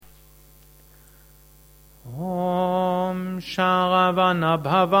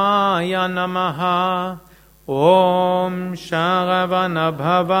शरवणभवाय नमः। ॐ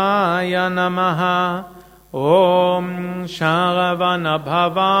शरवणभवाय नमः। ॐ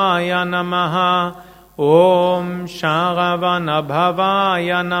शरवणभवाय नमः। ॐ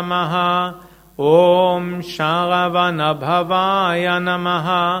शरवणभवाय नमः। ॐ शरवणभवाय नमः।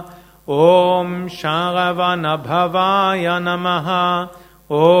 ॐ शरवणभवाय नमः।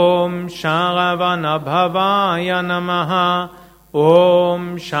 ॐ शरवणभवाय नमः।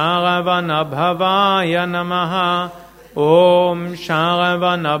 ॐ शरवणभवाय नमः। ॐ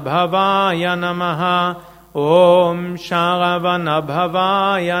शरवणभवाय नमः। ॐ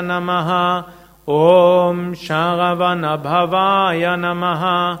शरवणभवाय नमः। ॐ शरवणभवाय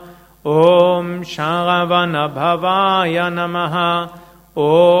नमः। ॐ शरवणभवाय नमः।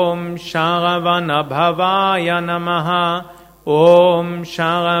 ॐ शरवणभवाय नमः। ॐ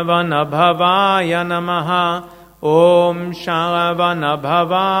शरवणभवाय नमः। ॐ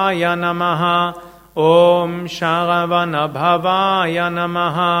शरवणभवाय नमः। ॐ शरवणभवाय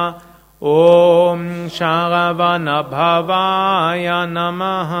नमः। ॐ शरवणभवाय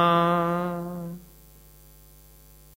नमः।